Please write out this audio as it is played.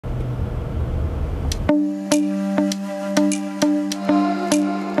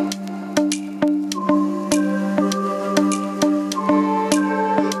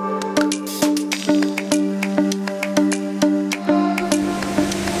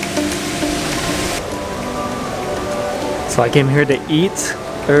So I came here to eat,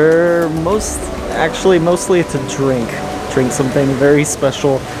 mostly to drink something very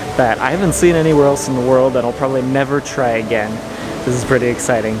special that I haven't seen anywhere else in the world that I'll probably never try again. This is pretty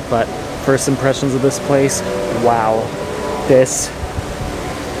exciting, but first impressions of this place, wow, this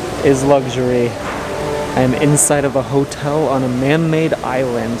is luxury. I'm inside of a hotel on a man-made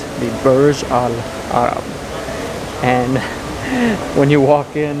island, the Burj Al Arab, and when you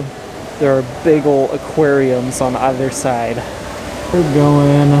walk in, there are big old aquariums on either side. We're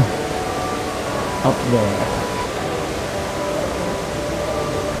going up there.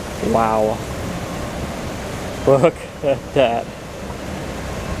 Wow. Look at that.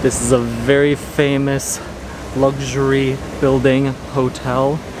 This is a very famous luxury building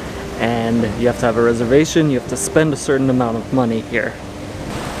hotel, and you have to have a reservation, you have to spend a certain amount of money here.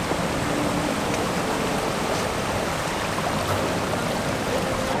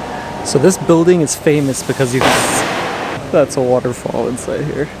 So this building is famous because you can see, that's a waterfall inside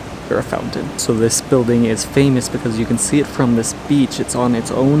here, or a fountain. So this building is famous because you can see it from this beach. It's on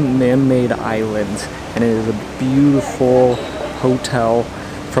its own man-made island, and it is a beautiful hotel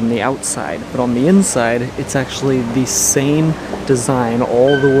from the outside. But on the inside, it's actually the same design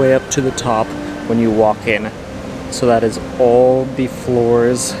all the way up to the top when you walk in. So that is all the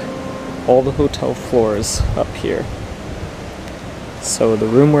floors, all the hotel floors up here. So the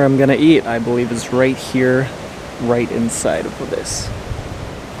room where I'm gonna eat, I believe, is right here, right inside of this.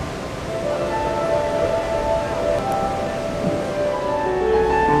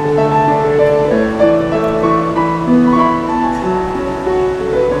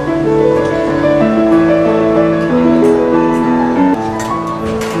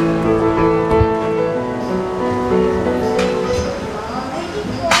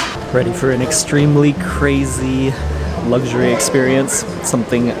 Ready for an extremely crazy luxury experience,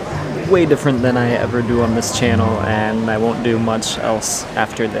 something way different than I ever do on this channel, and I won't do much else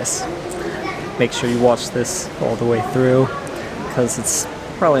after this. Make sure you watch this all the way through, because it's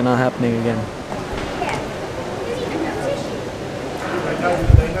probably not happening again.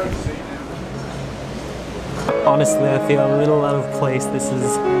 Honestly, I feel a little out of place. This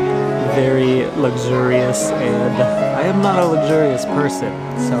is very luxurious, and I am not a luxurious person,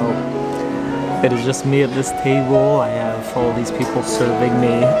 so it is just me at this table. I have all these people serving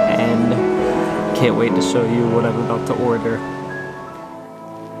me, and can't wait to show you what I'm about to order.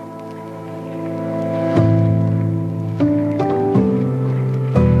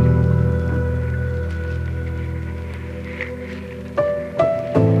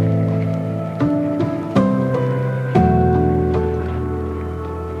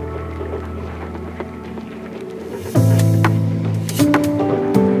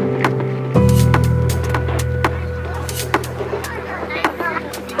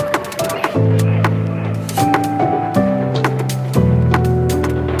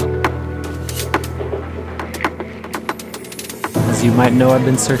 As you might know, I've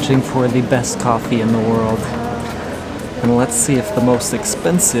been searching for the best coffee in the world. And let's see if the most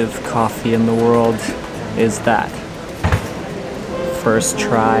expensive coffee in the world is that. First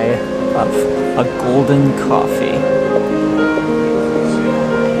try of a golden coffee.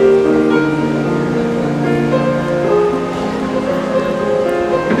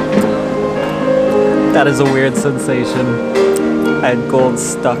 That is a weird sensation. I had gold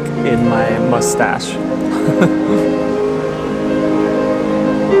stuck in my mustache.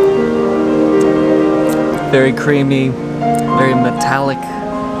 Very creamy, very metallic.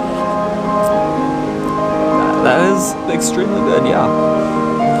 That is extremely good, yeah.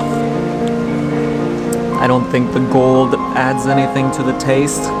 I don't think the gold adds anything to the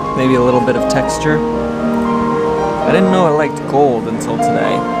taste, maybe a little bit of texture. I didn't know I liked gold until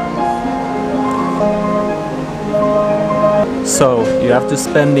today. So, you have to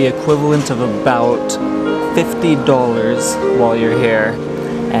spend the equivalent of about $50 while you're here.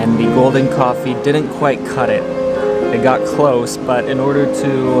 And the golden coffee didn't quite cut it. It got close, but in order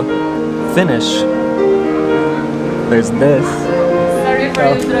to finish, there's this. Sorry for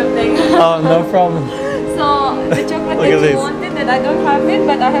interrupting. Oh, no problem. So, the chocolate that you wanted, that I don't have it,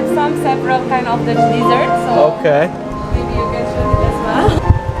 but I have several kind of the desserts. So okay. Maybe you can show it as well.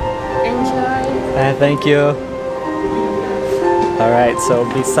 Enjoy. Thank you. Alright, so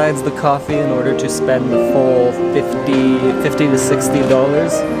besides the coffee, in order to spend the full $50 to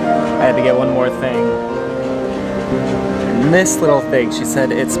 $60, I had to get one more thing. And this little thing, she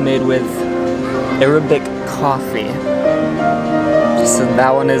said it's made with Arabic coffee. She said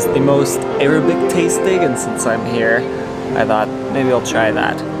that one is the most Arabic tasting, and since I'm here, I thought maybe I'll try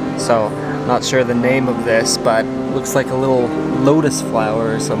that. So, not sure the name of this, but looks like a little lotus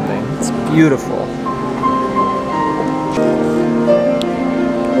flower or something. It's beautiful.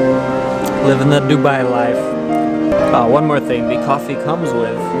 Living the Dubai life. One more thing, the coffee comes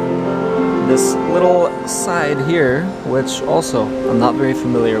with this little side here, which also I'm not very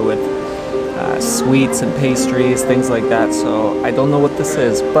familiar with. Sweets and pastries, things like that, so I don't know what this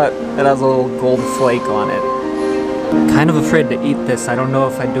is, but it has a little gold flake on it. Kind of afraid to eat this. I don't know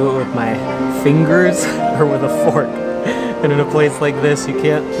if I do it with my fingers or with a fork. And in a place like this, you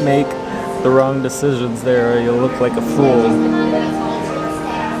can't make the wrong decisions there or you'll look like a fool.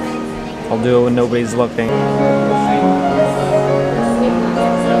 I'll do it when nobody's looking.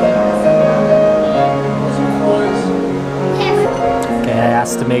 Okay, I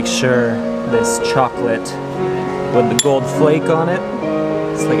asked to make sure this chocolate with the gold flake on it,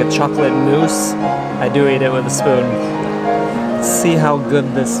 it's like a chocolate mousse. I do eat it with a spoon. See how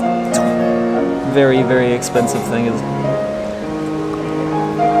good this very, very expensive thing is.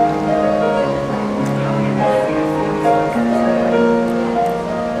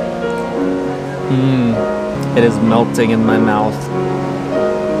 It is melting in my mouth.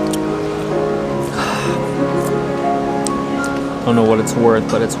 Don't know what it's worth,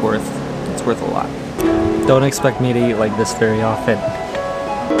 but it's worth a lot. Don't expect me to eat like this very often.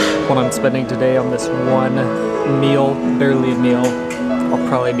 What I'm spending today on this one meal, barely a meal, I'll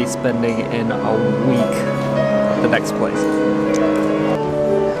probably be spending in a week at the next place.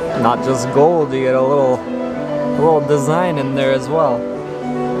 Not just gold, you get a little design in there as well.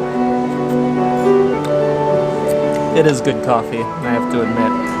 It is good coffee, I have to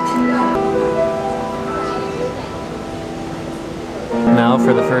admit. Now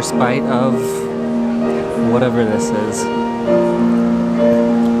for the first bite of whatever this is.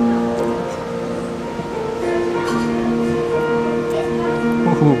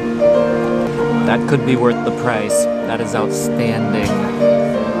 Ooh, that could be worth the price. That is outstanding.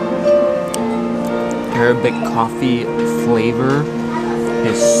 Arabic coffee flavor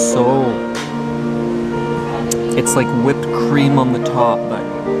is so... It's like whipped cream on the top,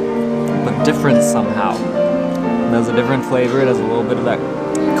 but different somehow. It has a different flavor. It has a little bit of that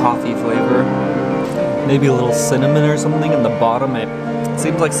coffee flavor. Maybe a little cinnamon or something in the bottom. It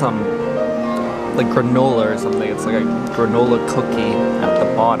seems like some, like granola or something. It's like a granola cookie at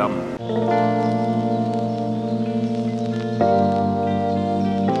the bottom.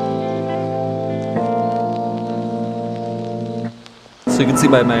 So you can see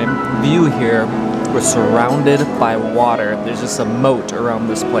by my view here, we're surrounded by water. There's just a moat around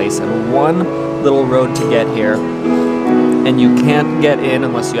this place and one little road to get here. And you can't get in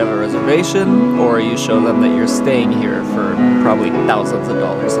unless you have a reservation or you show them that you're staying here for probably thousands of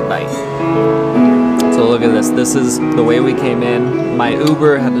dollars a night. So look at this. This is the way we came in. My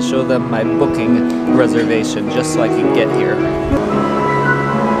Uber had to show them my booking reservation just so I could get here.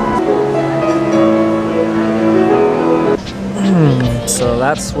 So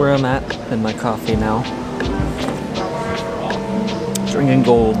that's where I'm at in my coffee now. Drinking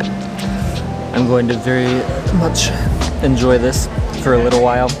gold. I'm going to very much enjoy this for a little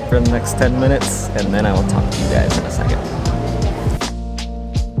while, for the next 10 minutes, and then I will talk to you guys in a second.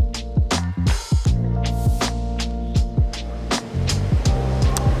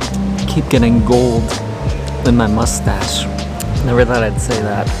 I keep getting gold in my mustache. Never thought I'd say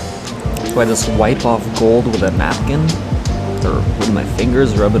that. Do I just wipe off gold with a napkin? Or with my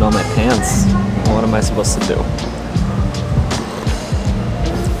fingers, rub it on my pants? What am I supposed to do?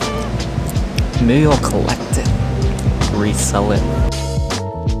 Maybe I'll collect it, resell it.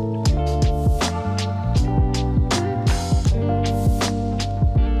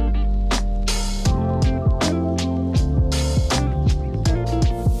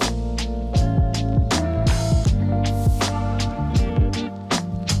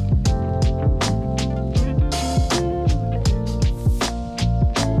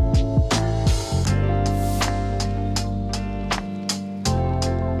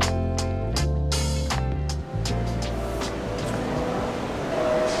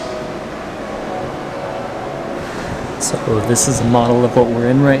 So this is a model of what we're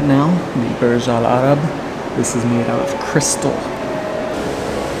in right now, the Burj Al Arab. This is made out of crystal.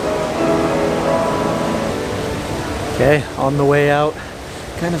 Okay, on the way out.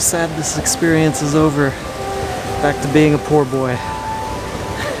 Kind of sad this experience is over. Back to being a poor boy.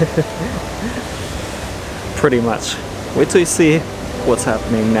 Pretty much. Wait till you see what's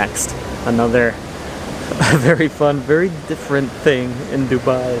happening next. Another very fun, very different thing in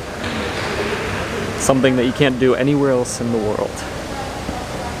Dubai. Something that you can't do anywhere else in the world.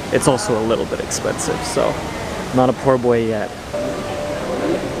 It's also a little bit expensive, so not a poor boy yet.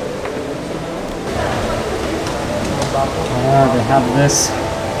 They have this.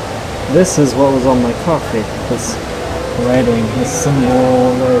 This is what was on my coffee. This writing, this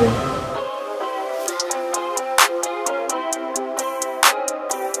symbol writing.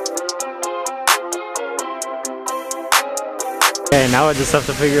 Okay, now I just have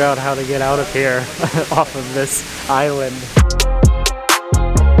to figure out how to get out of here off of this island.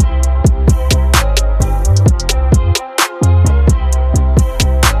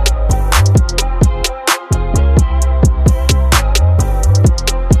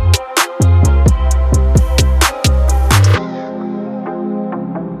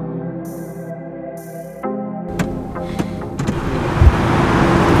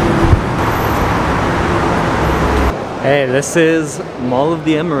 Hey, this is Mall of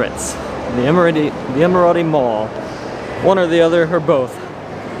the Emirates, the Emirati Mall, one or the other or both.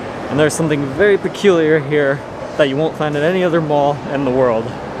 And there's something very peculiar here that you won't find at any other mall in the world.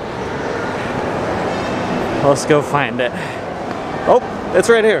 Let's go find it. Oh, it's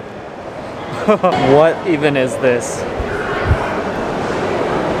right here. What even is this?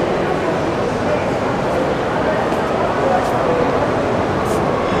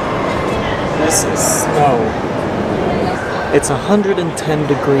 This is snow. It's 110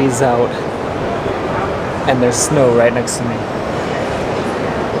 degrees out, and there's snow right next to me.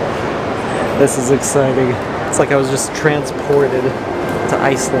 This is exciting. It's like I was just transported to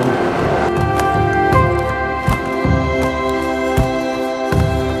Iceland.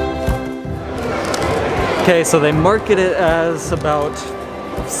 Okay, so they market it as about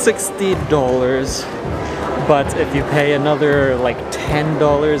 $60, but if you pay another like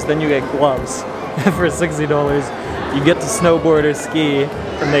 $10, then you get gloves for $60. You get to snowboard or ski,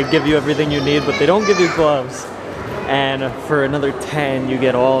 and they give you everything you need, but they don't give you gloves. And for another 10, you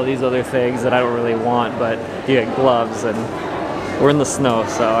get all these other things that I don't really want, but you get gloves, and we're in the snow,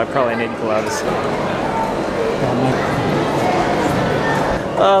 so I probably need gloves.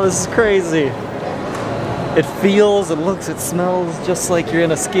 Oh, this is crazy. It feels, it looks, it smells just like you're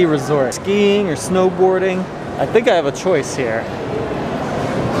in a ski resort. Skiing or snowboarding, I think I have a choice here.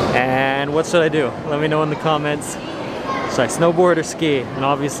 And what should I do? Let me know in the comments. Should I snowboard or ski? And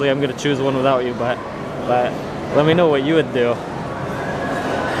obviously I'm gonna choose one without you, but let me know what you would do.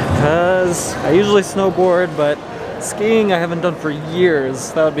 Because I usually snowboard, but skiing I haven't done for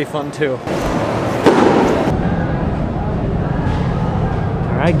years. That would be fun too.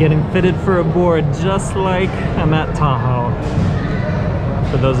 Alright, getting fitted for a board just like I'm at Tahoe.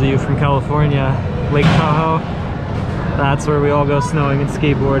 For those of you from California, Lake Tahoe, that's where we all go snowing and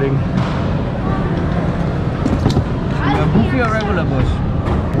skateboarding. Buffet or regular bush?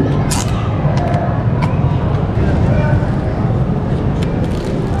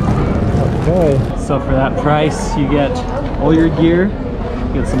 Okay, so for that price you get all your gear,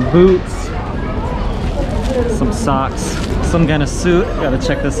 you get some boots, some socks, some kind of suit. Gotta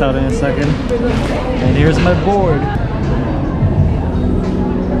check this out in a second. And here's my board.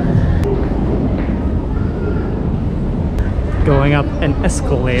 Going up an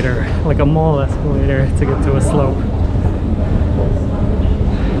escalator, like a mall escalator, to get to a slope.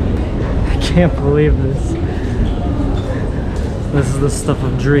 I can't believe this. This is the stuff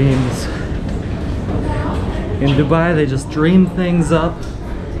of dreams. In Dubai, they just dream things up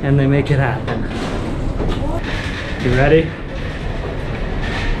and they make it happen. You ready?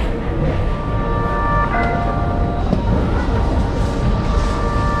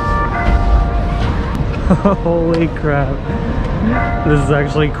 Holy crap. This is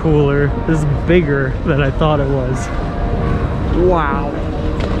actually cooler. This is bigger than I thought it was. Wow.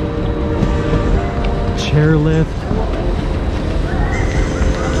 Chairlift.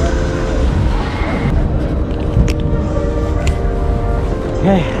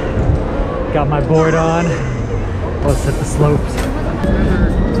 Okay, got my board on. Let's hit the slopes.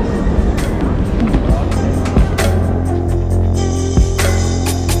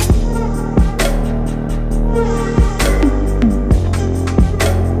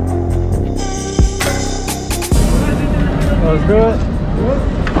 Let's do it.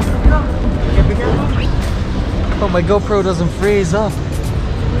 Oh, my GoPro doesn't freeze up.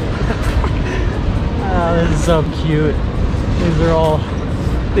 Oh, this is so cute.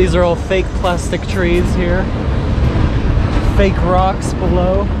 These are all fake plastic trees here. Fake rocks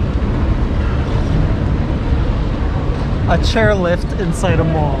below. A chairlift inside a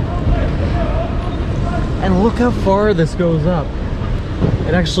mall. And look how far this goes up.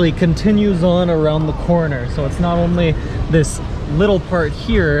 It actually continues on around the corner, so it's not only this little part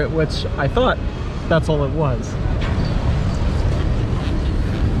here, which I thought that's all it was.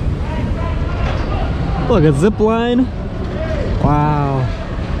 Look, a zip line. Wow.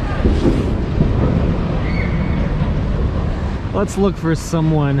 Let's look for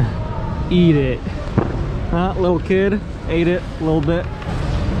someone. Eat it. Huh? Little kid ate it a little bit.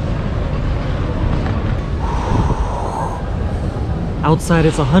 Outside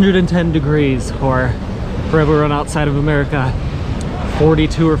it's 110 degrees for everyone outside of America.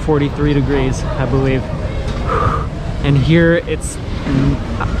 42 or 43 degrees, I believe. And here it's,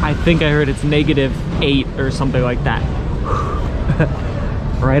 I think I heard it's -8 or something like that.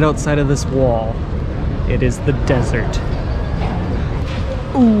 Right outside of this wall, it is the desert.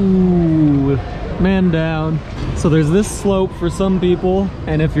 Ooh, man down. So there's this slope for some people,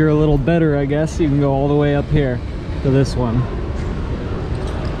 and if you're a little better, I guess, you can go all the way up here to this one.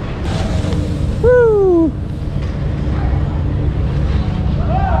 Woo!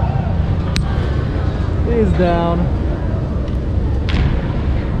 He's down.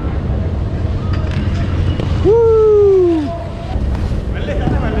 Woo!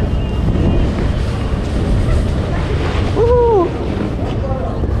 Woo!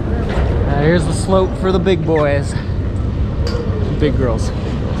 Here's the slope for the big boys. Big girls.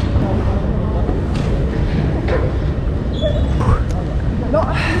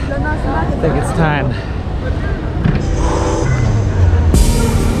 I think it's time.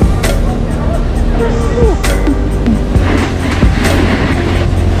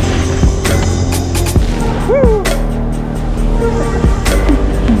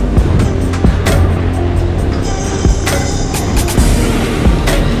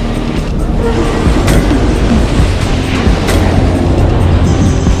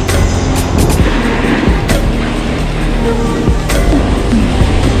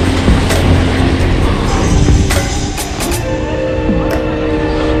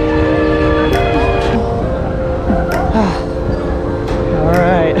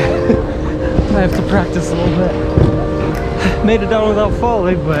 I have to practice a little bit. Made it down without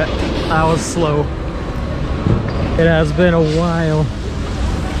falling, but I was slow. It has been a while.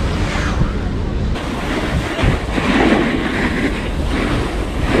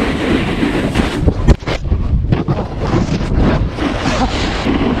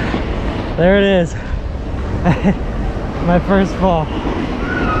 There it is. My first fall.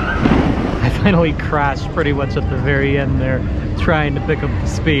 I finally crashed pretty much at the very end there, trying to pick up the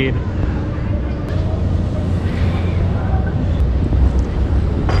speed.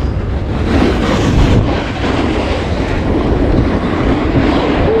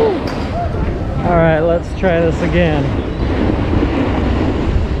 All right, let's try this again.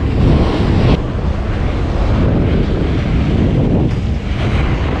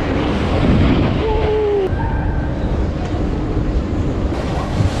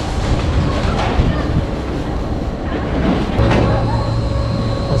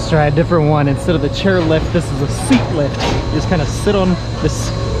 Let's try a different one. Instead of the chair lift, this is a seat lift. You just kind of sit on this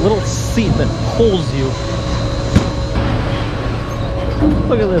little seat that pulls you.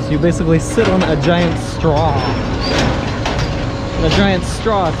 Look at this, you basically sit on a giant straw. And the giant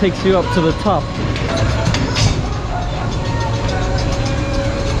straw takes you up to the top.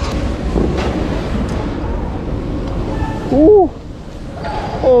 Ooh!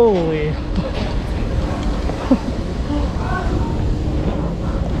 Holy!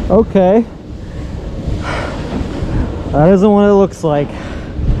 Okay. That isn't what it looks like.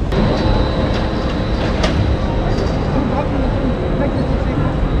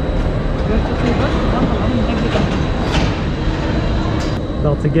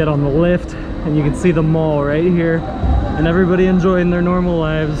 About to get on the lift, and you can see the mall right here, and everybody enjoying their normal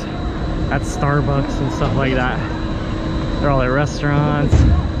lives at Starbucks and stuff like that. They're all at restaurants,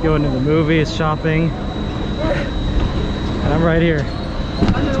 going to the movies, shopping, and I'm right here,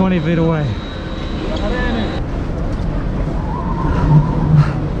 20 feet away.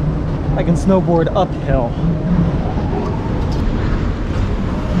 I can snowboard uphill.